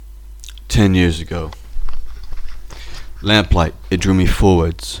10 years ago. Lamplight, it drew me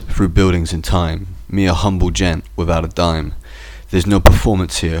forwards, through buildings in time, me a humble gent without a dime. There's no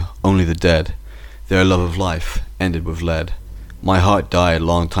performance here, only the dead. Their love of life ended with lead. My heart died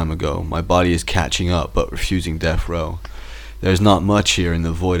long time ago, my body is catching up but refusing death row. There's not much here in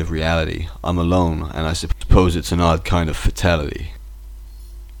the void of reality. I'm alone, and I suppose it's an odd kind of fatality.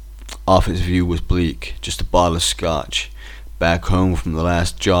 Office view was bleak, just a bottle of scotch. Back home from the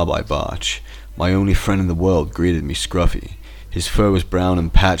last job I botched. My only friend in the world greeted me scruffy. His fur was brown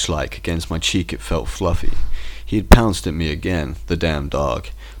and patch-like, against my cheek it felt fluffy. He had pounced at me again, the damn dog,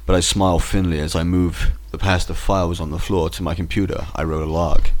 but I smiled thinly as I moved past the files on the floor to my computer. I wrote a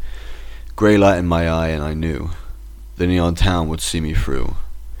log. Grey light in my eye, and I knew the neon town would see me through.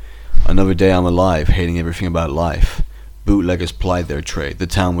 Another day I'm alive, hating everything about life. Bootleggers plied their trade, the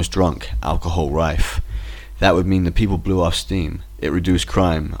town was drunk, alcohol rife. That would mean the people blew off steam. It reduced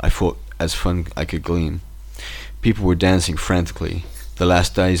crime, I thought as fun I could glean. People were dancing frantically. The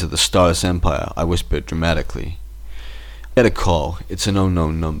last days of the Starless Empire, I whispered dramatically. Get a call, it's an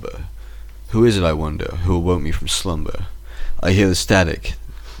unknown number. Who is it, I wonder, who awoke me from slumber? I hear the static,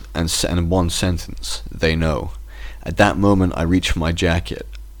 and one sentence, they know. At that moment I reach for my jacket,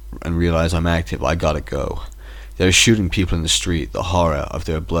 and realize I'm active, I gotta go. They're shooting people in the street, the horror of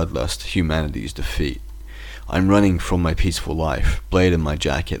their bloodlust, humanity's defeat. I'm running from my peaceful life, blade in my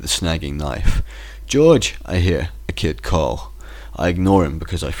jacket, the snagging knife. George, I hear a kid call. I ignore him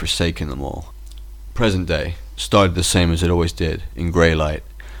because I've forsaken them all. Present day, started the same as it always did, in grey light.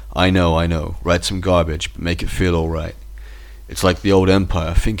 I know, write some garbage, but make it feel alright. It's like the old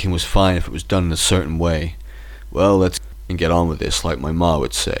empire, thinking was fine if it was done in a certain way. Well, let's get on with this, like my ma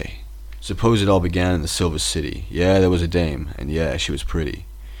would say. Suppose it all began in the Silver City. Yeah, there was a dame, and yeah, she was pretty.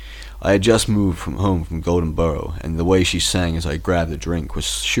 I had just moved home from Golden Borough, and the way she sang as I grabbed a drink was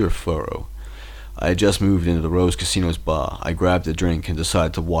sheer furrow. I had just moved into the Rose Casino's bar. I grabbed a drink and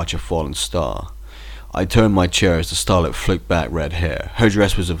decided to watch a falling star. I turned my chair as the starlet flicked back red hair. Her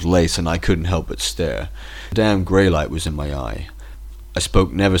dress was of lace, and I couldn't help but stare. The damn grey light was in my eye. I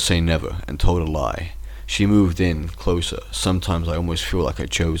spoke never say never, and told a lie. She moved in, closer. Sometimes I almost feel like I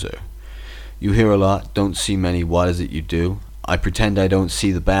chose her. You hear a lot, don't see many, what is it you do? I pretend I don't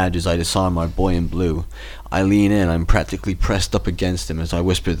see the badge as I disarm our boy in blue. I lean in, I'm practically pressed up against him as I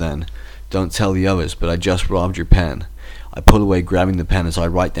whisper then, don't tell the others, but I just robbed your pen. I pull away, grabbing the pen as I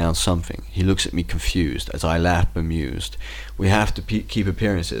write down something. He looks at me confused, as I laugh bemused. We have to keep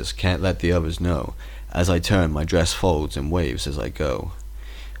appearances, can't let the others know. As I turn, my dress folds and waves as I go.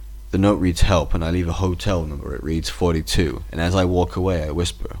 The note reads help, and I leave a hotel number. It reads 42, and as I walk away, I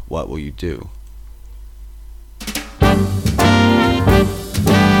whisper, what will you do?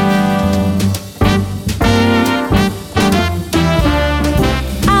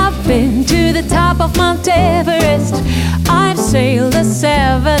 Been to the top of Mount Everest. I've sailed the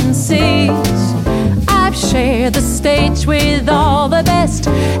 7 seas. I've shared the stage with all the best.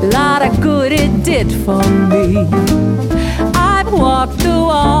 Lot of good it did for me. I've walked the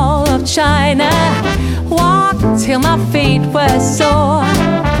wall of China, walked till my feet were sore.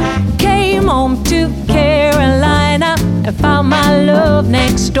 Came home to Carolina and found my love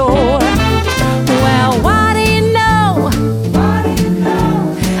next door. Well, what do you know?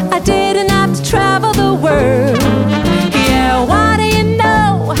 I didn't have to travel the world. Yeah, what do you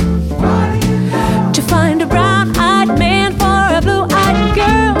know? To find a brown-eyed man for a blue-eyed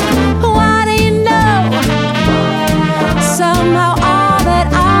girl. What do you know? Somehow all that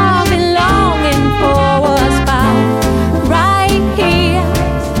I've been longing for was found right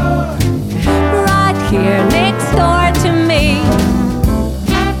here next door to me.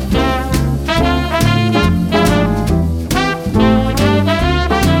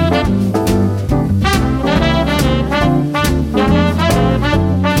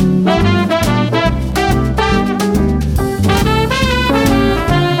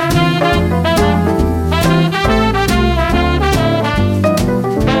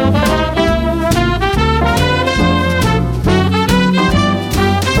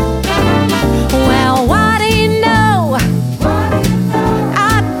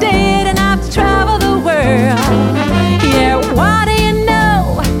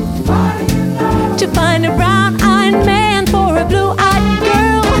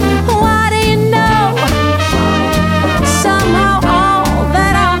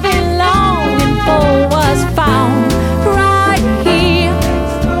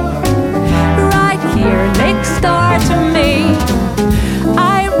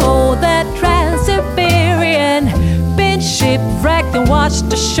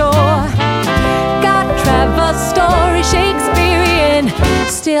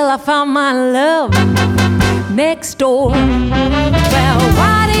 till I found my love next door. Well,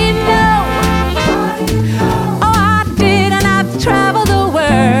 why do you know? Oh, I did, and I've traveled the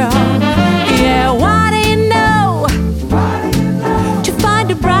world. Yeah, why do you know? To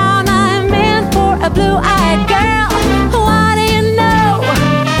find a brown eyed man for a blue eyed girl. Why do you know?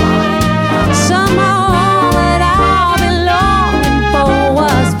 Somehow all that I've been longing for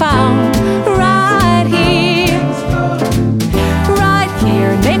was found right here. Right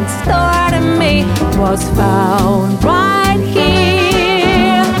here next door to me was found right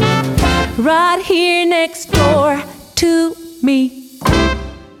here. Right here next door to me.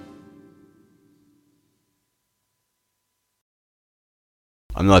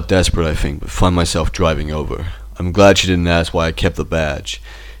 I'm not desperate, I think, but find myself driving over. I'm glad she didn't ask why I kept the badge.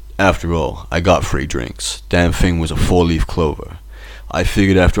 After all, I got free drinks. Damn thing was a 4-leaf clover. I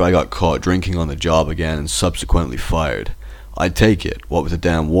figured after I got caught drinking on the job again and subsequently fired, I'd take it, what with the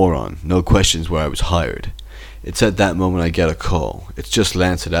damn war on, no questions where I was hired. It's at that moment I get a call. It's just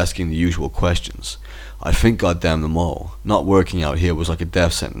Lancet asking the usual questions. I think goddamn them all. Not working out here was like a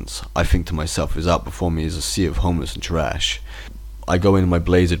death sentence. I think to myself, is out before me is a sea of homeless and trash. I go into my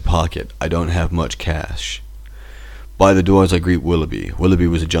blazered pocket. I don't have much cash. By the doors I greet Willoughby. Willoughby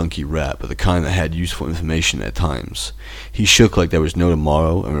was a junkie rat, but the kind that had useful information at times. He shook like there was no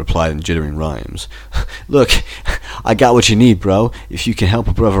tomorrow and replied in jittering rhymes. Look, I got what you need, bro. If you can help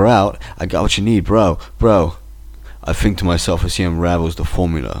a brother out, I got what you need, bro. I think to myself as he unravels the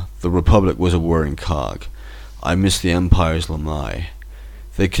formula. The Republic was a whirring cog. I miss the Empire's Lamai.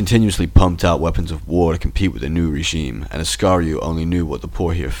 They continuously pumped out weapons of war to compete with the new regime, and Ascario only knew what the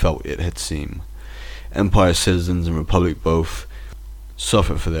poor here felt it had seemed. Empire citizens and Republic both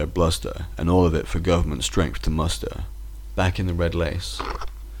suffer for their bluster, and all of it for government strength to muster. Back in the red lace.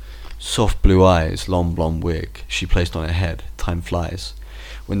 Soft blue eyes, long blonde wig, she placed on her head. Time flies.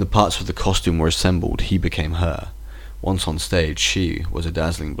 When the parts of the costume were assembled, he became her. Once on stage, she was a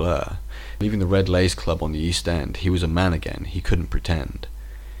dazzling blur. Leaving the Red Lace Club on the East End, he was a man again, he couldn't pretend.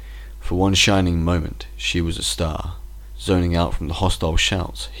 For one shining moment, she was a star. Zoning out from the hostile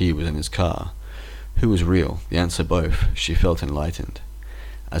shouts, he was in his car. Who was real? The answer both. She felt enlightened,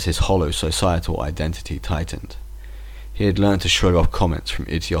 as his hollow societal identity tightened. He had learned to shrug off comments from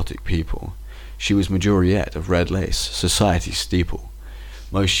idiotic people. She was Majoriette of red lace, society's steeple.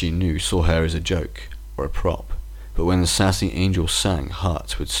 Most she knew saw her as a joke, or a prop. But when the sassy angel sang,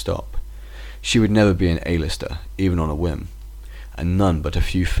 hearts would stop. She would never be an A-lister, even on a whim, and none but a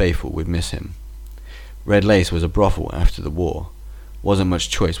few faithful would miss him. Red Lace was a brothel after the war. Wasn't much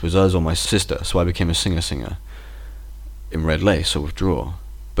choice, was us or my sister, so I became a singer. In Red Lace or Withdraw.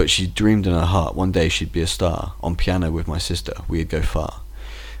 But she dreamed in her heart one day she'd be a star. On piano with my sister, we'd go far.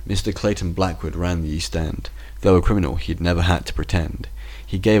 Mr. Clayton Blackwood ran the East End. Though a criminal, he'd never had to pretend.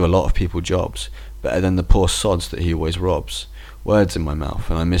 He gave a lot of people jobs, better than the poor sods that he always robs. Words in my mouth,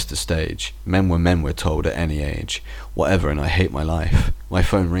 and I missed the stage. Men, we're told, at any age. Whatever, and I hate my life. My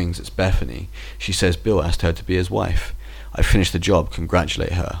phone rings, it's Bethany. She says Bill asked her to be his wife. I finished the job,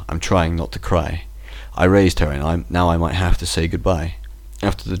 congratulate her. I'm trying not to cry. I raised her, and now I might have to say goodbye.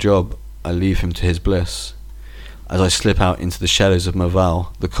 After the job, I leave him to his bliss. As I slip out into the shadows of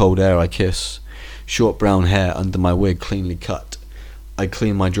Merval, the cold air I kiss. Short brown hair under my wig cleanly cut. I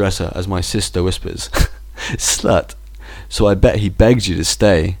clean my dresser as my sister whispers, Slut. So I bet he begged you to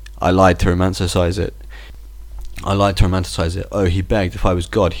stay. I lied to romanticize it. Oh, he begged if I was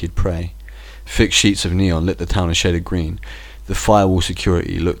God he'd pray. Thick sheets of neon lit the town a shade of green. The firewall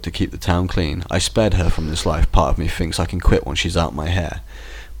security looked to keep the town clean. I spared her from this life. Part of me thinks I can quit once she's out my hair.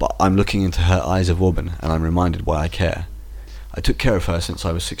 But I'm looking into her eyes of auburn, and I'm reminded why I care. I took care of her since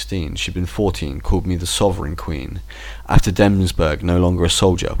I was 16. She'd been 14, called me the Sovereign Queen. After Demsburg, no longer a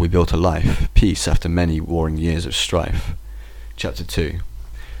soldier, we built a life. Peace after many warring years of strife. Chapter 2.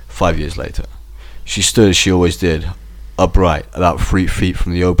 5 years later. She stood as she always did, upright, about 3 feet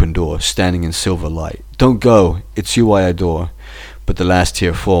from the open door, standing in silver light. Don't go! It's you I adore. But the last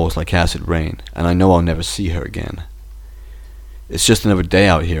tear falls like acid rain, and I know I'll never see her again. It's just another day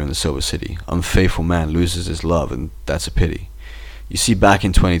out here in the Silver City. Unfaithful man loses his love, and that's a pity. You see, back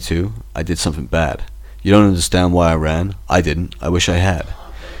in 22, I did something bad. You don't understand why I ran? I didn't. I wish I had.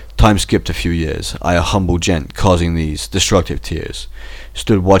 Time skipped a few years. I, a humble gent, causing these destructive tears,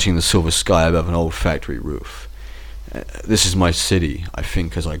 stood watching the silver sky above an old factory roof. This is my city, I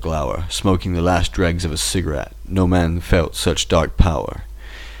think as I glower, smoking the last dregs of a cigarette. No man felt such dark power.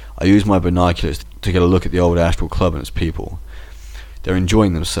 I use my binoculars to get a look at the old Astral Club and its people. They're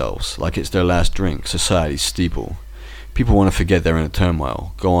enjoying themselves, like it's their last drink, society's steeple. People want to forget their inner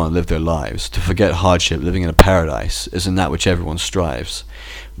turmoil, go on and live their lives. To forget hardship, living in a paradise, isn't that which everyone strives?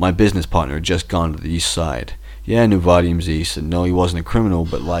 My business partner had just gone to the east side. Yeah, knew volumes east, and no, he wasn't a criminal,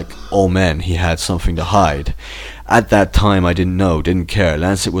 but like all men, he had something to hide. At that time, I didn't know, didn't care.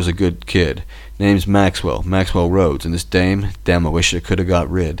 Lancet was a good kid. Name's Maxwell Rhodes, and this dame, damn, I wish I could have got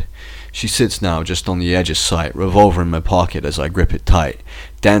rid. She sits now just on the edge of sight, revolver in my pocket as I grip it tight,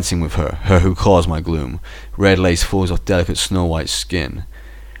 dancing with her who caused my gloom. Red lace falls off delicate snow-white skin,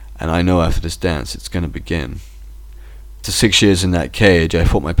 and I know after this dance it's gonna begin. To 6 years in that cage, I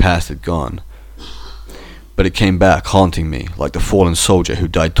thought my past had gone, but it came back, haunting me, like the fallen soldier who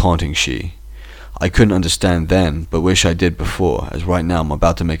died taunting she. I couldn't understand then, but wish I did before, as right now I'm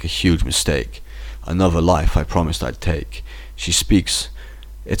about to make a huge mistake. Another life I promised I'd take. She speaks.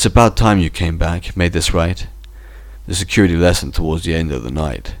 It's about time you came back, made this right. The security lesson towards the end of the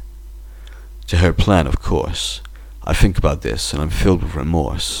night. To her plan, of course. I think about this, and I'm filled with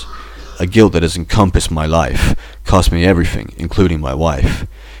remorse. A guilt that has encompassed my life, cost me everything, including my wife.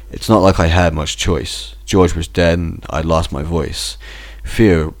 It's not like I had much choice. George was dead, and I'd lost my voice.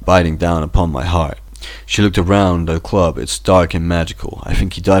 Fear biting down upon my heart. She looked around the club. It's dark and magical. I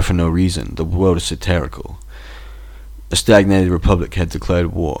think he died for no reason. The world is satirical. A stagnated republic had declared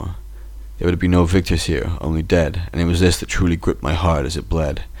war. There would be no victors here, only dead, and it was this that truly gripped my heart as it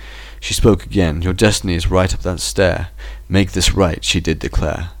bled. She spoke again. Your destiny is right up that stair. Make this right, she did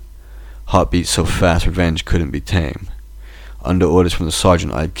declare. Heart beat so fast, revenge couldn't be tame. Under orders from the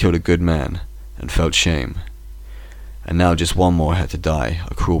sergeant, I had killed a good man, and felt shame. And now just one more had to die,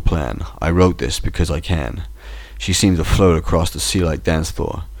 a cruel plan. I wrote this because I can. She seemed to float across the sea like dance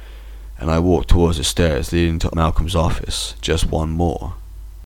floor, and I walked towards the stairs leading to Malcolm's office. Just one more.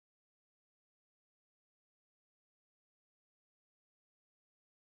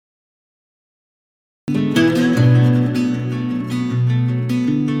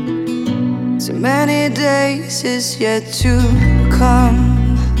 So many days is yet to come.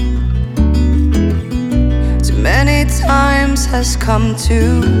 Too many times has come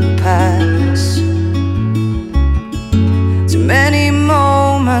to pass. Too many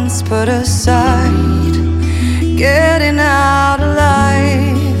moments put aside. Getting out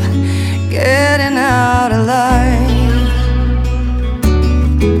alive, getting out alive.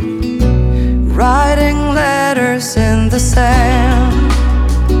 Writing letters in the sand.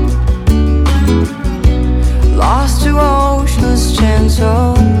 Lost to ocean's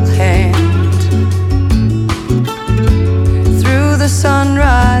gentle hand. Through the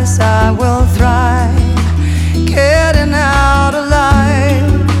sunrise I will thrive. Getting out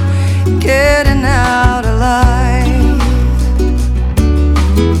alive, getting out alive.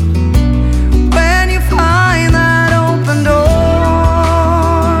 When you find that open door,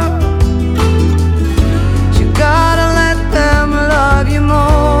 you gotta let them love you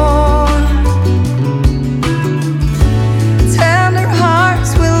more. Tender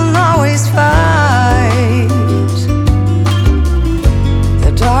hearts will always fight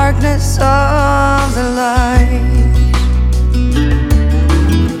the darkness of the light.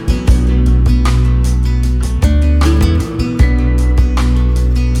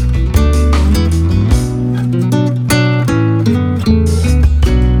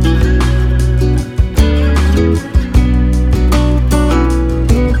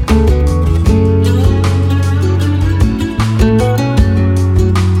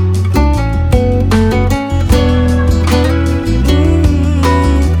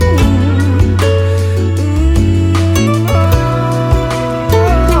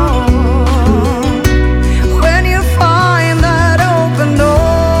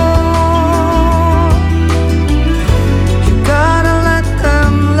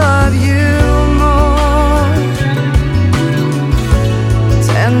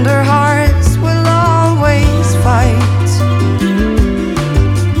 Tender hearts will always fight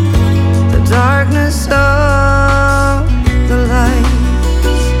the darkness of the light.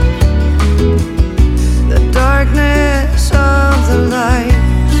 The darkness of the light.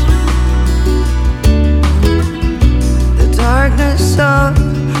 The darkness of